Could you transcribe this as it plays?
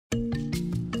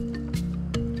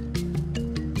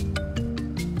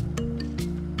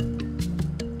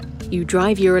You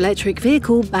drive your electric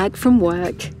vehicle back from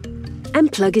work and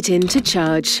plug it in to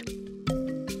charge.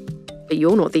 But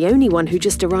you're not the only one who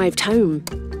just arrived home.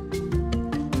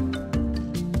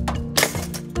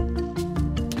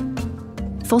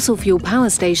 Fossil fuel power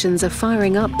stations are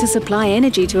firing up to supply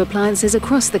energy to appliances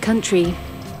across the country.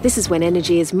 This is when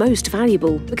energy is most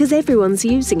valuable because everyone's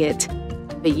using it.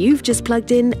 But you've just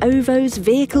plugged in OVO's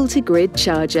vehicle-to-grid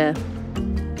charger.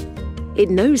 It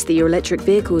knows that your electric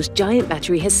vehicle's giant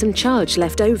battery has some charge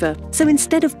left over, so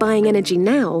instead of buying energy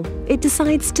now, it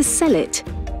decides to sell it.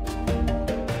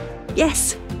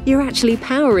 Yes, you're actually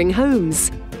powering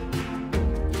homes.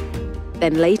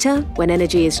 Then later, when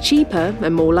energy is cheaper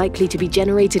and more likely to be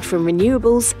generated from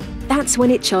renewables, that's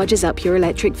when it charges up your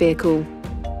electric vehicle.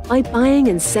 By buying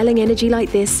and selling energy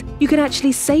like this, you could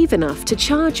actually save enough to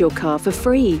charge your car for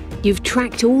free. You've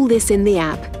tracked all this in the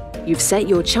app. You've set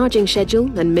your charging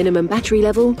schedule and minimum battery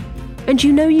level, and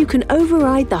you know you can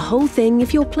override the whole thing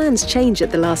if your plans change at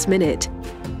the last minute.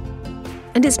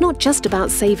 And it's not just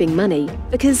about saving money,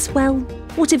 because, well,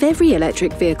 what if every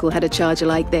electric vehicle had a charger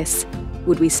like this?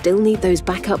 Would we still need those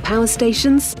backup power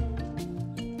stations?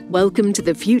 Welcome to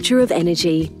the future of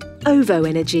energy. OVO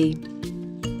Energy.